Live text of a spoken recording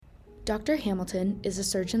Dr. Hamilton is a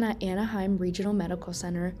surgeon at Anaheim Regional Medical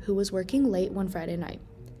Center who was working late one Friday night.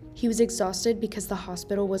 He was exhausted because the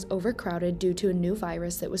hospital was overcrowded due to a new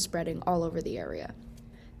virus that was spreading all over the area.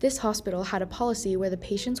 This hospital had a policy where the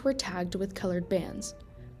patients were tagged with colored bands.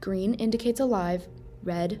 Green indicates alive,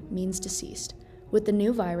 red means deceased. With the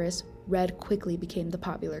new virus, red quickly became the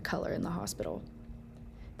popular color in the hospital.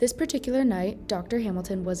 This particular night, Dr.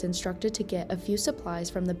 Hamilton was instructed to get a few supplies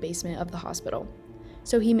from the basement of the hospital.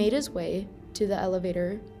 So he made his way to the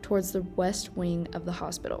elevator towards the west wing of the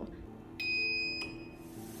hospital.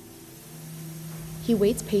 He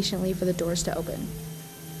waits patiently for the doors to open.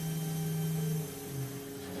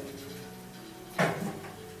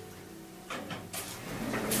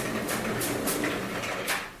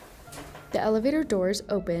 The elevator doors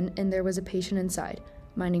open and there was a patient inside,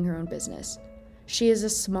 minding her own business. She is a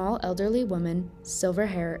small elderly woman, silver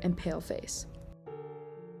hair and pale face.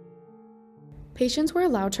 Patients were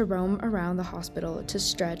allowed to roam around the hospital to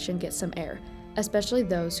stretch and get some air, especially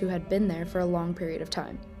those who had been there for a long period of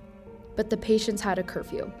time. But the patients had a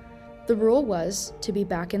curfew. The rule was to be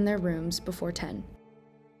back in their rooms before 10.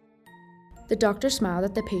 The doctor smiled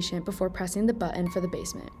at the patient before pressing the button for the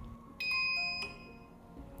basement.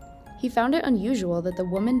 He found it unusual that the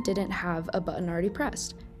woman didn't have a button already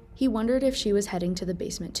pressed. He wondered if she was heading to the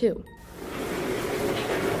basement too.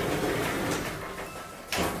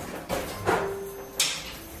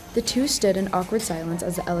 The two stood in awkward silence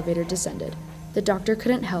as the elevator descended. The doctor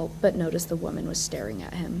couldn't help but notice the woman was staring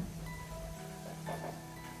at him.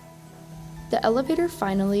 The elevator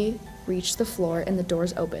finally reached the floor and the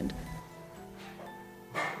doors opened.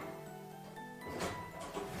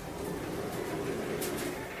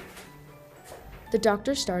 The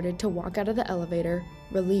doctor started to walk out of the elevator,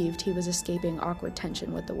 relieved he was escaping awkward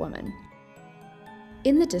tension with the woman.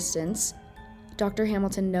 In the distance, Dr.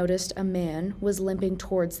 Hamilton noticed a man was limping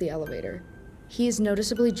towards the elevator. He is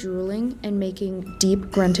noticeably drooling and making deep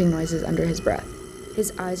grunting noises under his breath.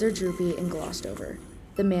 His eyes are droopy and glossed over.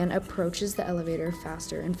 The man approaches the elevator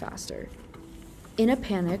faster and faster. In a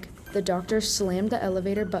panic, the doctor slammed the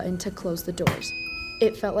elevator button to close the doors.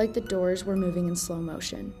 It felt like the doors were moving in slow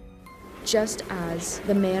motion. Just as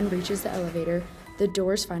the man reaches the elevator, the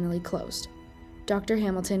doors finally closed. Dr.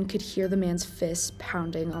 Hamilton could hear the man's fists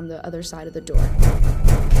pounding on the other side of the door.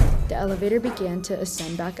 The elevator began to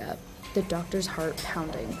ascend back up, the doctor's heart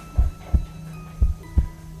pounding.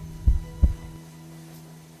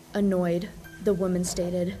 Annoyed, the woman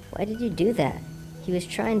stated, "Why did you do that? He was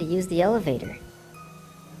trying to use the elevator."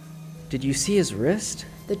 Did you see his wrist?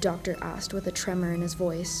 The doctor asked with a tremor in his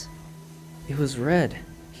voice. It was red.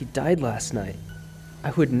 He died last night.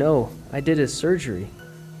 I would know. I did his surgery.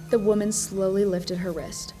 The woman slowly lifted her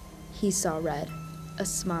wrist. He saw red. A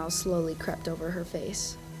smile slowly crept over her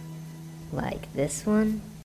face. Like this one?